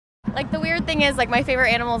Like the weird thing is, like my favorite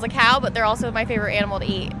animal is a cow, but they're also my favorite animal to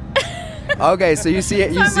eat. Okay, so you see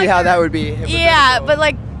how that would be hypothetical. Yeah, but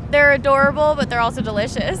like they're adorable, but they're also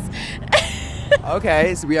delicious.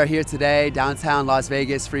 Okay, so we are here today, downtown Las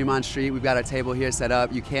Vegas, Fremont Street. We've got our table here set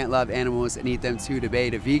up. You can't love animals and eat them too.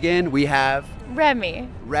 Debate a vegan. We have Remy.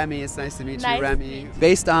 Remy, it's nice to meet Nice you, Remy. to meet you.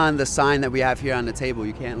 Based on the sign that we have here on the table,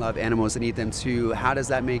 you can't love animals and eat them too. How does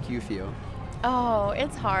that make you feel? Oh,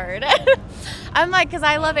 it's hard. I'm like, because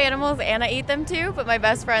I love animals and I eat them too, but my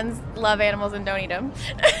best friends love animals and don't eat them.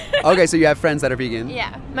 Okay, so you have friends that are vegan?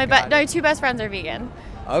 Yeah, my two best friends are vegan.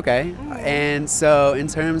 Okay, and so in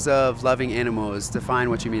terms of loving animals,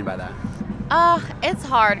 define what you mean by that. It's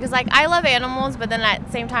hard because like I love animals, but then at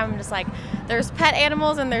the same time I'm just like, there's pet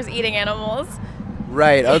animals and there's eating animals.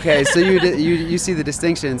 Right, okay, so you see the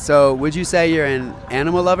distinction. So would you say you're an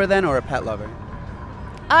animal lover then or a pet lover?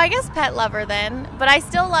 I guess pet lover then, but I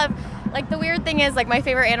still love, like the weird thing is like my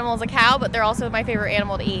favorite animal is a cow, but they're also my favorite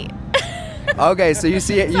animal to eat. Okay, so you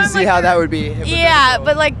see like, how that would be hypothetical. Yeah,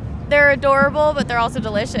 but like they're adorable, but they're also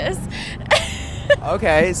delicious.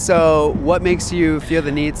 Okay, so what makes you feel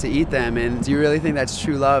the need to eat them, and do you really think that's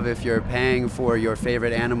true love if you're paying for your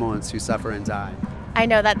favorite animals to suffer and die? I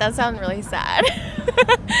know that does sound really sad.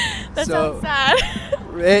 That sounds sad.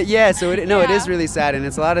 Yeah, so it Yeah. is really sad, and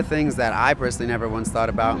it's a lot of things that I personally never once thought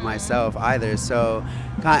about myself either. So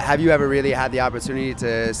have you ever really had the opportunity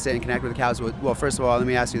to sit and connect with the cows? Well, first of all, let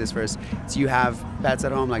me ask you this first. Do you have pets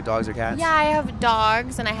at home, like dogs or cats? Yeah, I have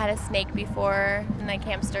dogs, and I had a snake before, and like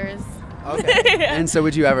hamsters. Okay. And so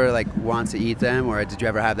would you ever like want to eat them, or did you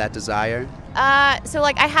ever have that desire? So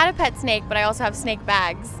like I had a pet snake, but I also have snake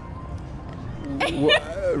bags.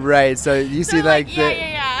 Right, so you see So, like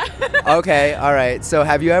yeah. Okay, all right. So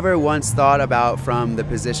have you ever once thought about from the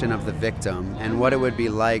position of the victim and what it would be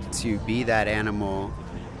like to be that animal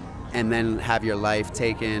and then have your life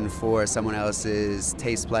taken for someone else's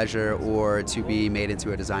taste pleasure or to be made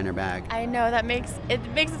into a designer bag? I know that makes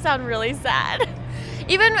it sound really sad.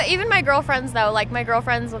 Even my girlfriends though, like my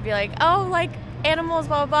girlfriends will be like, "Oh, like animals,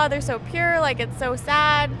 blah blah blah, they're so pure, like it's so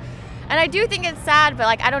sad." And I do think it's sad, but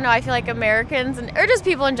like I don't know, I feel like Americans or just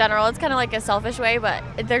people in general, it's kind of like a selfish way, but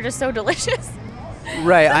they're just so delicious.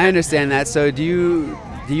 Right, I understand that. So do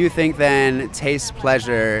you think then taste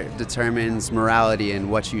pleasure determines morality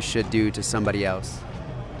and what you should do to somebody else?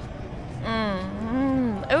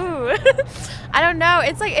 Ooh. I don't know.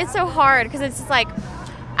 It's like it's so hard because it's just like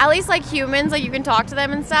at least like humans, like you can talk to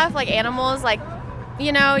them and stuff. Like animals, like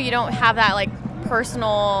you know, you don't have that like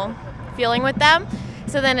personal feeling with them.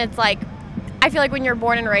 So then it's like, I feel like when you're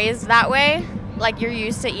born and raised that way, like you're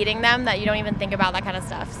used to eating them that you don't even think about that kind of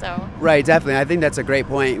stuff. So Right, definitely. I think that's a great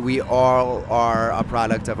point. We all are a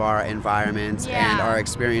product of our environment and our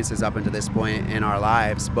experiences up until this point in our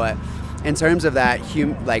lives. But in terms of that,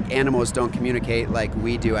 like animals don't communicate like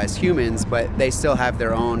we do as humans, but they still have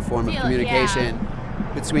their own form of communication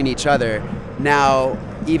between each other. Now,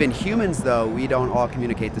 even humans, though, we don't all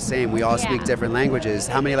communicate the same. We all speak different languages.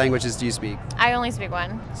 How many languages do you speak? I only speak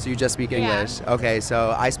one. So you just speak English? Okay,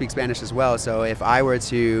 so I speak Spanish as well. So if I were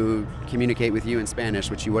to communicate with you in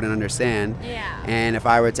Spanish, which you wouldn't understand, and if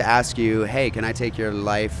I were to ask you, hey, can I take your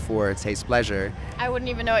life for taste pleasure? I wouldn't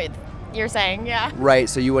even know what you're saying, Right,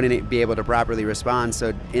 so you wouldn't be able to properly respond.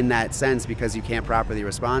 So in that sense, because you can't properly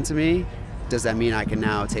respond to me, does that mean I can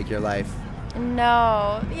now take your life?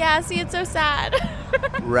 No. Yeah, see, it's so sad.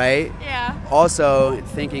 Right? Yeah. Also,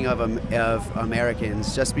 thinking of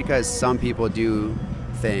Americans, just because some people do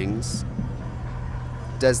things,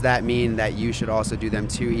 does that mean that you should also do them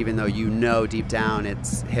too, even though you know deep down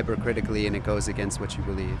it's hypocritically and it goes against what you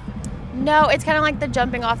believe? No, it's kind of like the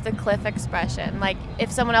jumping off the cliff expression. Like,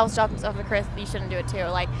 if someone else jumps off the cliff, you shouldn't do it too.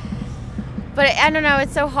 Like, but I don't know,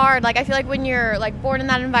 it's so hard. Like, I feel like when you're like born in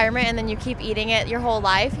that environment and then you keep eating it your whole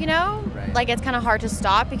life, you know, like it's kind of hard to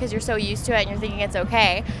stop because you're so used to it and you're thinking it's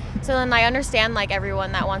okay. So then I understand like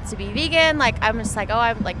everyone that wants to be vegan. Like, I'm just like, oh,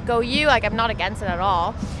 I'm like, go you. Like, I'm not against it at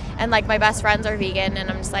all. And like my best friends are vegan and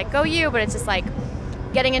I'm just like, go you. But it's just like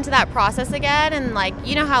getting into that process again. And like,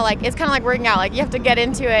 you know how like, it's kind of like working out. Like, you have to get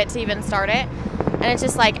into it to even start it. And it's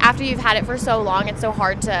just like, after you've had it for so long, it's so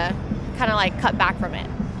hard to kind of like cut back from it.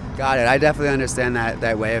 Got it. I definitely understand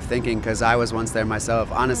that way of thinking because I was once there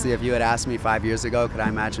myself. Honestly, if you had asked me 5 years ago, could I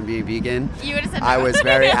imagine being vegan? You would have said no. I was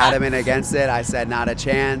very adamant against it. I said not a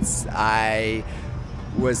chance. I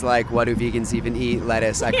was like, what do vegans even eat?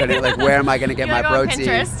 Lettuce. I couldn't, like, where am I going to get my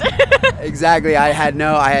protein? Exactly. I had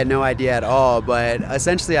no idea at all. But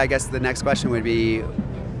essentially, I guess the next question would be,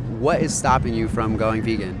 what is stopping you from going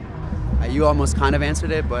vegan? You almost kind of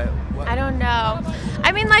answered it, but what? I don't know.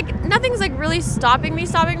 I mean, like, nothing's like really stopping me.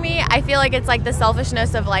 I feel like it's like the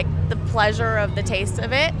selfishness of like the pleasure of the taste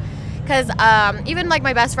of it. Because even like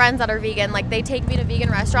my best friends that are vegan, like they take me to vegan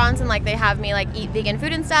restaurants and like they have me like eat vegan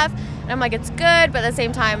food and stuff. And I'm like, it's good. But at the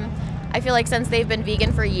same time, I feel like since they've been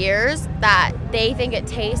vegan for years, that they think it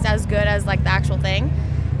tastes as good as like the actual thing.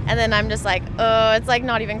 And then I'm just like, oh, it's like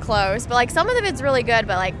not even close. But like some of it's really good,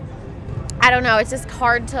 but like, I don't know, it's just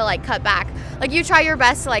hard to like cut back. Like you try your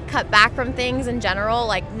best to like cut back from things in general,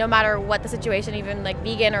 like no matter what the situation, even like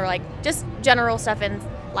vegan or like just general stuff in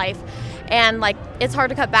life. And like it's hard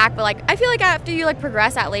to cut back, but like I feel like after you like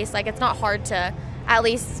progress, at least like it's not hard to, at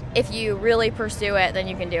least if you really pursue it, then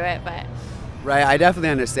you can do it. But right, I definitely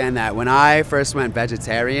understand that. When I first went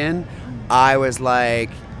vegetarian, I was like,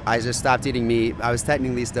 I just stopped eating meat. I was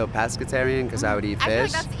technically still pescatarian because I would eat fish. I feel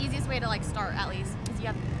like that's the easiest way to like start, at least, because you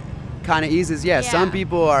have kind of eases. Yeah, some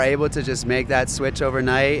people are able to just make that switch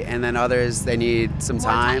overnight, and then others, they need some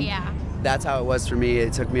time. Yeah. That's how it was for me.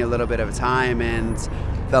 It took me a little bit of time, and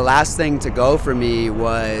the last thing to go for me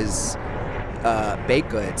was baked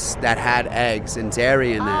goods that had eggs and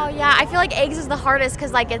dairy in them. Oh yeah, I feel like eggs is the hardest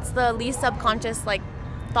because like it's the least subconscious like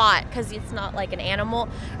thought, because it's not like an animal,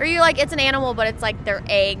 or you like it's an animal but it's like their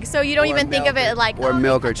egg, so you don't even think of it like or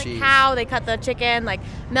milk they or cut cheese. The cow, they cut the chicken, like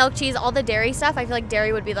milk, cheese, all the dairy stuff. I feel like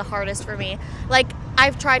dairy would be the hardest for me. Like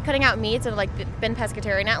I've tried cutting out meats and like been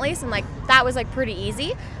pescatarian at least, and like that was like pretty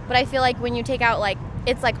easy. But I feel like when you take out like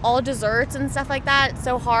it's like all desserts and stuff like that, it's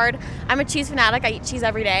so hard. I'm a cheese fanatic. I eat cheese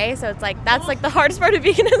every day, so it's like that's like the hardest part of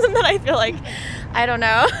veganism that I feel like, I don't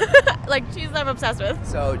know, like cheese I'm obsessed with.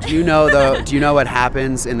 So do you know what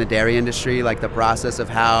happens in the dairy industry, like the process of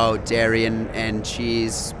how dairy and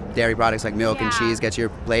cheese, dairy products like milk and cheese get to your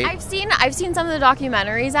plate? I've seen some of the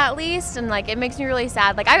documentaries at least, and like it makes me really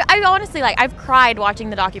sad. Like I honestly like I've cried watching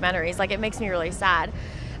the documentaries. Like it makes me really sad.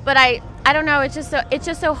 But I don't know, it's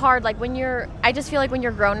just so hard. Like I just feel like when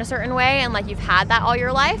you're grown a certain way and like you've had that all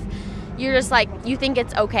your life, you're just like, you think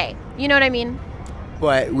it's okay. You know what I mean?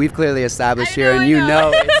 But we've clearly established here, and you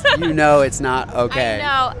know it's not okay.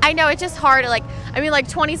 I know, it's just hard. Like, I mean, like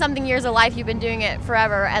 20 something years of life, you've been doing it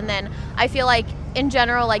forever. And then I feel like in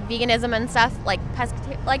general, like veganism and stuff, like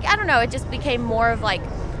like, I don't know, it just became more of like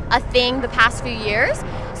a thing the past few years.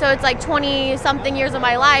 So it's like 20 something years of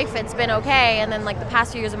my life, it's been okay. And then like the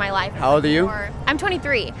past few years of my life. How old are you? I'm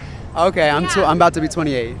 23. Okay, I'm about to be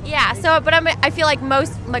 28. Yeah, so, but I feel like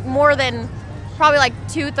more than probably like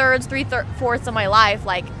 2/3, 3/4 of my life,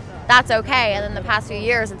 like that's okay. And then the past few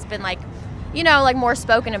years, it's been like, you know, like more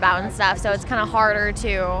spoken about and stuff. So it's kind of harder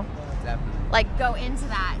to like go into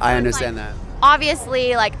that. So I understand like, that.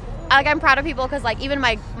 Obviously, like I'm proud of people because like even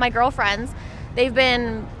my girlfriends, they've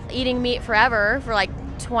been eating meat forever for like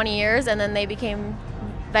 20 years, and then they became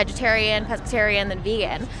vegetarian, pescatarian, then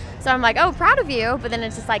vegan. So I'm like, oh, proud of you. But then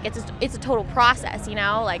it's just like it's a total process, you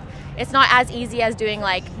know. Like it's not as easy as doing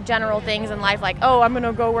like general things in life, like, oh, I'm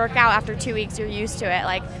gonna go work out after 2 weeks. You're used to it.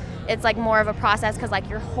 Like it's like more of a process because like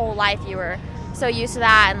your whole life you were so used to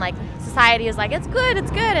that, and like society is like, it's good,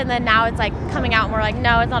 and then now it's like coming out more like,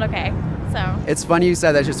 no, it's not okay. So it's funny you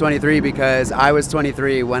said that you're 23 because I was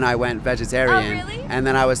 23 when I went vegetarian. Oh, really? And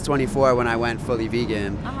then I was 24 when I went fully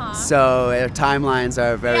vegan. So our timelines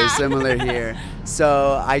are very similar here.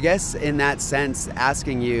 So I guess in that sense,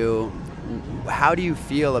 asking you, how do you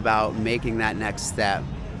feel about making that next step?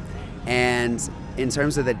 And in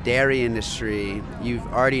terms of the dairy industry, you've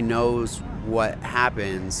already knows what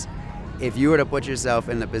happens. If you were to put yourself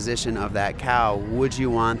in the position of that cow, would you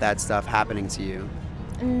want that stuff happening to you?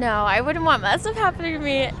 No, I wouldn't want that stuff happening to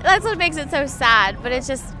me. That's what makes it so sad, but it's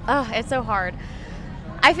just, it's so hard.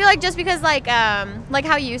 I feel like just because like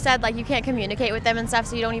how you said, like you can't communicate with them and stuff,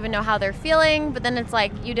 so you don't even know how they're feeling, but then it's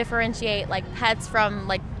like you differentiate like pets from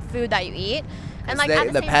like food that you eat. And like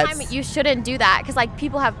at the same time, you shouldn't do that because like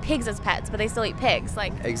people have pigs as pets, but they still eat pigs.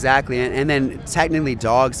 Like exactly, and then technically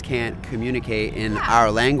dogs can't communicate in our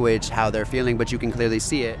language how they're feeling, but you can clearly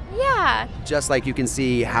see it. Yeah. Just like you can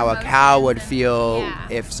see how a cow would feel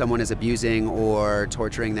if someone is abusing or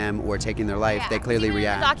torturing them or taking their life. They clearly even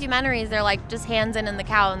react. In the documentaries, they're like just hands in the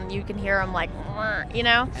cow, and you can hear them like, you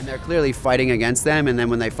know. And they're clearly fighting against them, and then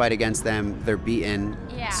when they fight against them, they're beaten.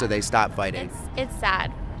 So they stop fighting. It's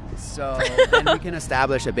sad. So then we can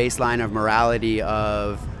establish a baseline of morality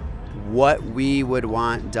of what we would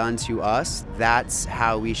want done to us. That's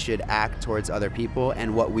how we should act towards other people,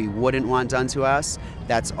 and what we wouldn't want done to us,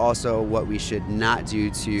 that's also what we should not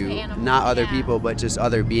do to animals, not other people, but just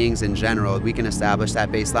other beings in general. We can establish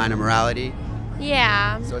that baseline of morality.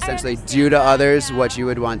 Yeah. So essentially, do to others what you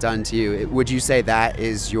would want done to you. Would you say that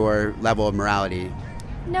is your level of morality?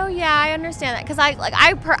 No, yeah, I understand that because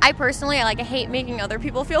I personally I hate making other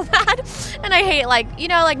people feel bad, and I hate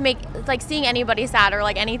seeing anybody sad or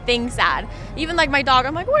anything sad. Even my dog,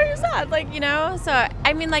 I'm like, why are you sad? So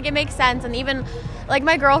I mean it makes sense, and even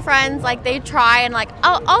my girlfriends they try and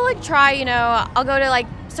I'll try I'll go to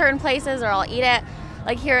certain places or I'll eat it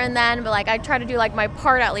here and then, but I try to do my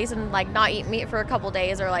part at least and not eat meat for a couple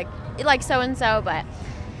days or so and so, but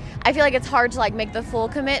I feel it's hard to make the full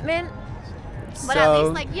commitment. But at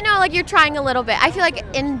least, you're trying a little bit. I feel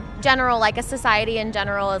in general, a society in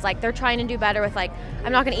general is they're trying to do better with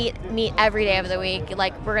I'm not going to eat meat every day of the week.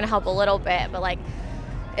 We're going to help a little bit, but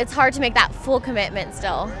it's hard to make that full commitment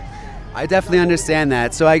still. I definitely understand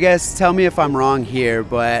that. So I guess tell me if I'm wrong here,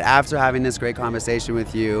 but after having this great conversation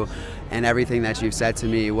with you and everything that you've said to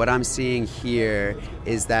me, what I'm seeing here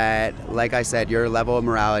is that, like I said, your level of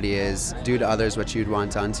morality is do to others what you'd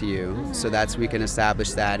want done to you. So we can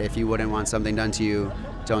establish that if you wouldn't want something done to you,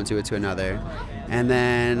 don't do it to another. And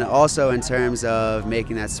then also in terms of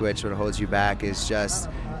making that switch, what holds you back is just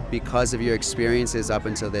because of your experiences up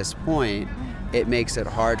until this point, it makes it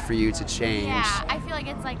hard for you to change. Yeah, I feel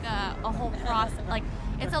it's a whole process.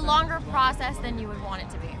 It's a longer process than you would want it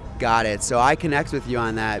to be. Got it. So I connect with you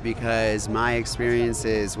on that because my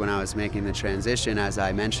experiences when I was making the transition, as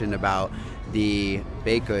I mentioned about the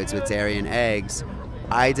baked goods with dairy and eggs,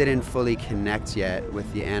 I didn't fully connect yet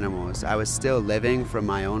with the animals. I was still living from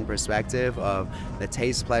my own perspective of the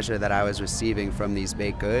taste pleasure that I was receiving from these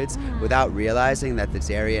baked goods without realizing that the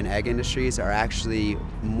dairy and egg industries are actually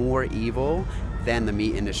more evil than the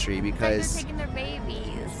meat industry because they're taking their babies.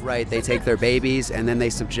 Right, they take their babies and then they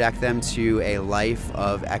subject them to a life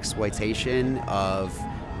of exploitation, of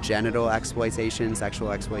genital exploitation,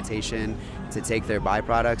 sexual exploitation, to take their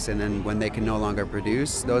byproducts, and then when they can no longer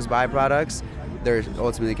produce those byproducts, they're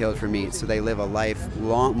ultimately killed for meat. So they live a life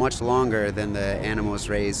much longer than the animals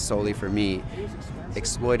raised solely for meat,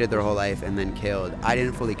 exploited their whole life and then killed. I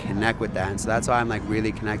didn't fully connect with that, and so that's why I'm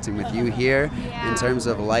really connecting with you here in terms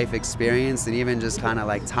of life experience and even just kind of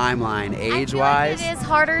timeline age-wise. It is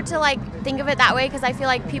harder to think of it that way because I feel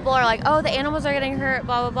people are oh, the animals are getting hurt,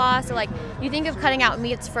 blah blah blah. So you think of cutting out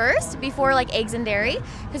meats first before eggs and dairy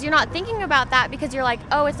because you're not thinking about that because you're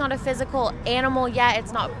oh, it's not a physical animal yet,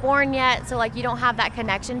 it's not born yet, so you don't have that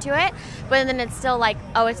connection to it. But then it's still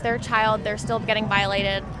oh, it's their child, they're still getting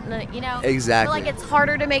violated, Exactly. So it's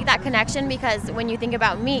harder to make that connection because when you think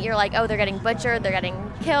about meat, you're oh, they're getting butchered, they're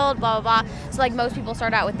getting killed, blah blah blah. So most people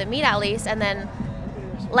start out with the meat at least, and then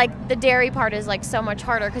the dairy part is so much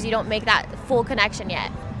harder because you don't make that full connection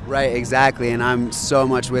yet. Right, exactly, and I'm so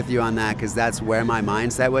much with you on that because that's where my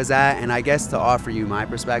mindset was at. And I guess to offer you my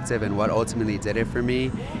perspective and what ultimately did it for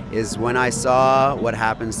me is when I saw what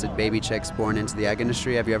happens to baby chicks born into the egg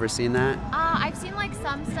industry. Have you ever seen that? I've seen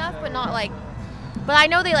some stuff, but not but I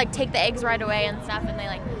know they take the eggs right away and stuff, and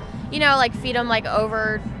they feed them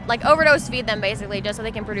overdose feed them basically just so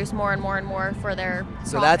they can produce more and more and more for their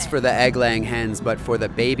So profit. that's for the egg laying hens, but for the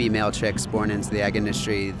baby male chicks born into the egg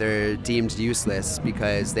industry, they're deemed useless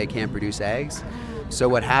because they can't produce eggs. So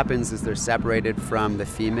what happens is they're separated from the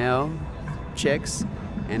female chicks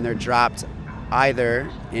and they're dropped either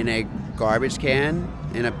in a garbage can,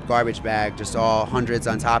 in a garbage bag, just all hundreds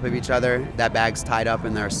on top of each other. That bag's tied up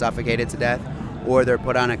and they're suffocated to death, or they're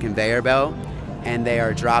put on a conveyor belt and they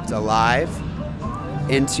are dropped alive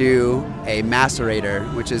into a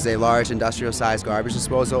macerator, which is a large industrial-sized garbage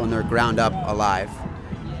disposal, and they're ground up alive.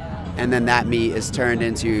 And then that meat is turned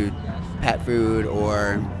into pet food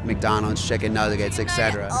or McDonald's chicken nuggets,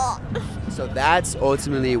 etc. So that's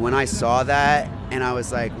ultimately when I saw that, and I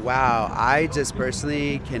was like, wow, I just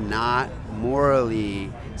personally cannot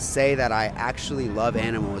morally say that I actually love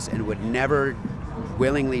animals and would never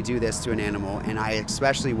willingly do this to an animal, and I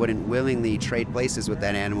especially wouldn't willingly trade places with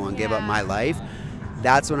that animal and give up my life.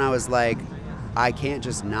 That's when I was like, I can't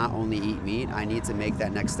just not only eat meat, I need to make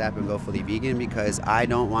that next step and go fully vegan because I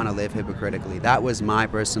don't want to live hypocritically. That was my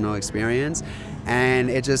personal experience, and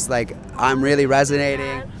it just I'm really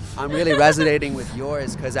resonating with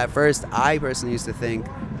yours because at first I personally used to think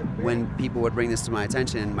when people would bring this to my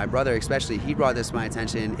attention, my brother especially, he brought this to my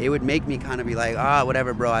attention, it would make me kind of be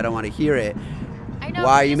whatever bro, I don't want to hear it. I know,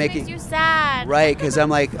 why are you making makes you sad? Right, because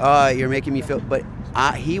I'm oh, you're making me feel, but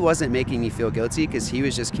he wasn't making me feel guilty because he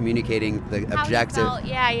was just communicating the how objective. He felt.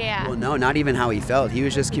 Yeah. Well, no, not even how he felt. He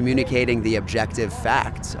was just communicating the objective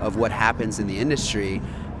fact of what happens in the industry.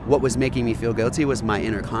 What was making me feel guilty was my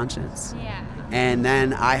inner conscience. Yeah. And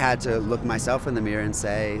then I had to look myself in the mirror and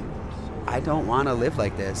say, I don't want to live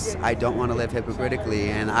like this. I don't want to live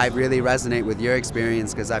hypocritically. And I really resonate with your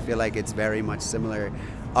experience because I feel like it's very much similar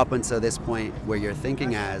up until this point where you're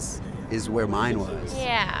thinking as is where mine was.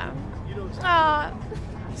 Yeah. Aw.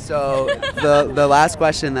 So the last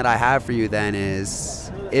question that I have for you then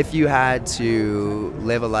is, if you had to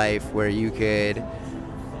live a life where you could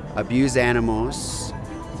abuse animals,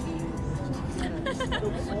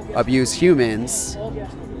 abuse humans,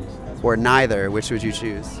 or neither, which would you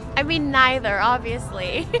choose? I mean, neither,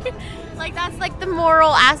 obviously. Like, that's like the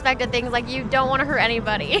moral aspect of things. Like, you don't want to hurt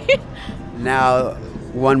anybody. Now,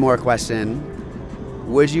 one more question.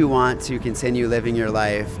 Would you want to continue living your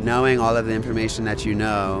life knowing all of the information that you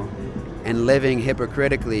know and living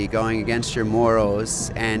hypocritically, going against your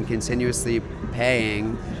morals and continuously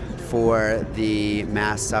paying for the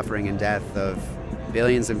mass suffering and death of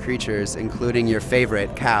billions of creatures, including your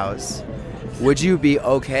favorite cows? Would you be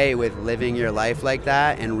okay with living your life like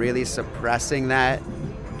that and really suppressing that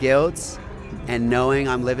guilt and knowing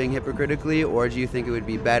I'm living hypocritically? Or do you think it would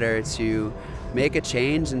be better to make a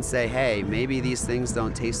change and say, hey, maybe these things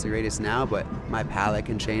don't taste the greatest now, but my palate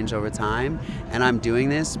can change over time, and I'm doing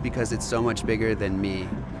this because it's so much bigger than me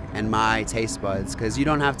and my taste buds? Because you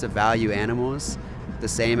don't have to value animals the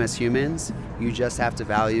same as humans. You just have to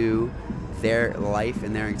value their life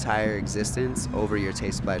and their entire existence over your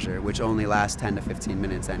taste pleasure, which only lasts 10 to 15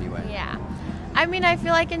 minutes anyway. Yeah. I mean, I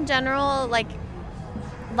feel like in general, like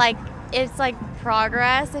it's like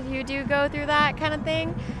progress if you do go through that kind of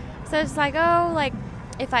thing. So it's like, oh, like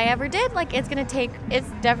if I ever did, like it's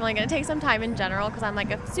definitely gonna take some time in general, because I'm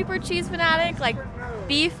like a super cheese fanatic. Like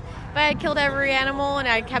beef, if I had killed every animal and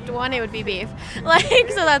I kept one, it would be beef. Like,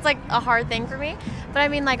 so that's like a hard thing for me. But I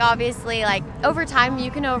mean, like obviously, like over time you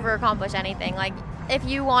can accomplish anything. Like if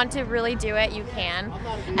you want to really do it, you can.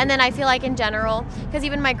 And then I feel like in general, because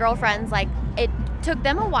even my girlfriends, like it took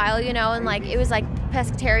them a while, you know, and like it was like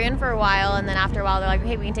pescatarian for a while, and then after a while they're like,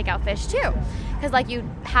 hey, we can take out fish too. Because like you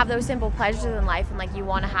have those simple pleasures in life and like you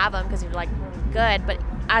want to have them because you're like good, but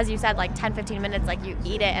as you said, like 10-15 minutes, like you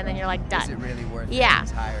eat it and then you're like done. Is it really worth your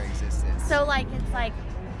entire existence? So like it's like,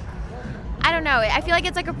 I don't know, I feel like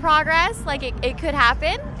it's like a progress, like it could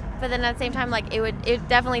happen, but then at the same time, like it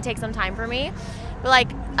definitely takes some time for me. But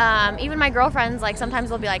like even my girlfriends, like sometimes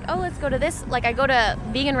they'll be like, oh, let's go to this, like I go to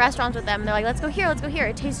vegan restaurants with them, they're like, let's go here,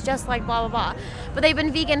 it tastes just like blah blah blah. But they've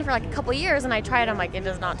been vegan for like a couple years and I try it, I'm like, it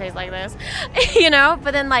does not taste like this. You know.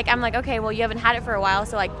 But then like I'm like, okay, well you haven't had it for a while,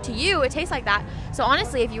 so like to you it tastes like that. So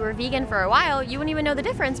honestly, if you were vegan for a while, you wouldn't even know the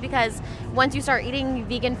difference, because once you start eating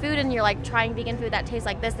vegan food and you're like trying vegan food that tastes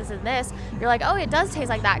like this and this, you're like, oh, it does taste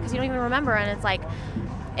like that, because you don't even remember. And it's like,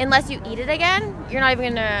 unless you eat it again, you're not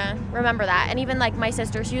even gonna remember that. And even like my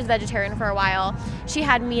sister, she was vegetarian for a while. She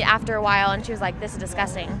had meat after a while and she was like, this is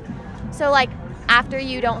disgusting. So like after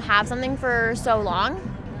you don't have something for so long,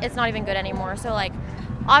 it's not even good anymore. So like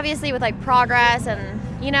obviously with like progress and,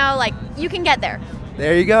 you know, like you can get there.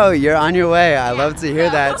 There you go. You're on your way. I love to hear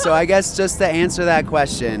that. So I guess just to answer that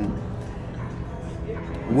question,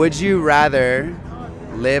 would you rather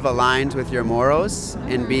live aligned with your morals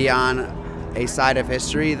and be on a side of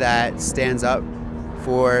history that stands up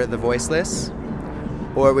for the voiceless?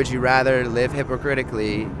 Or would you rather live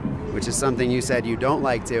hypocritically, which is something you said you don't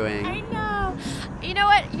like doing? I know. You know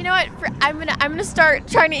what? I'm gonna start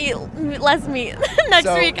trying to eat less meat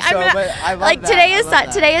next week.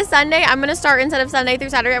 Today is Sunday. I'm gonna start, instead of Sunday through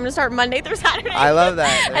Saturday, I'm gonna start Monday through Saturday. I love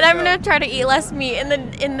that. And I'm gonna try to eat less meat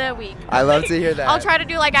in the week. I love to hear that. I'll try to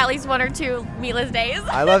do like at least 1 or 2 meatless days.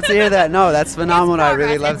 I love to hear that. No, that's phenomenal. I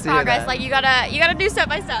really love to hear that. Like you gotta do step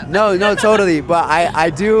by step. No, totally. But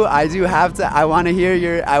I do have to. I want to hear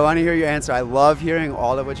your answer. I love hearing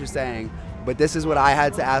all of what you're saying. But this is what I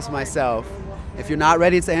had to ask myself. If you're not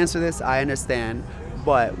ready to answer this, I understand.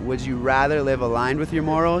 But would you rather live aligned with your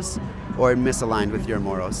morals or misaligned with your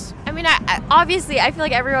morals? I mean, obviously, I feel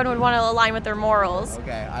like everyone would want to align with their morals.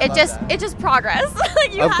 Okay, it's just progress.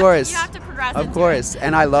 Like you have to progress. Of course,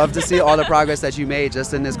 and I love to see all the progress that you made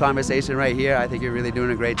just in this conversation right here. I think you're really doing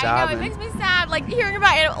a great job. I know, it makes me sad, like hearing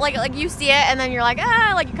about it, like you see it and then you're like,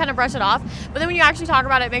 like you kind of brush it off. But then when you actually talk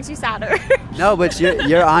about it, it makes you sadder. No, but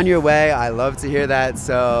you're on your way. I love to hear that.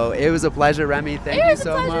 So it was a pleasure, Remy. Thank you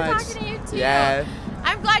so much. It was a pleasure talking to you too. Yeah.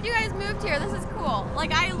 I'm glad you guys moved here. This is cool.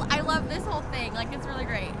 Like I love this whole thing. Like it's really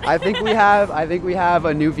great. I think we have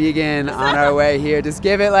a new vegan on our way here. Just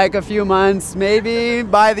give it like a few months, maybe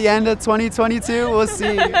by the end of 2022, we'll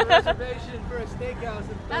see. Reservation for a steakhouse.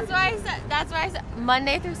 That's why I said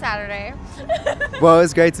Monday through Saturday. Well, it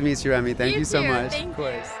was great to meet you, Remy. Thank you so too. much. Thank of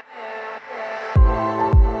course. You.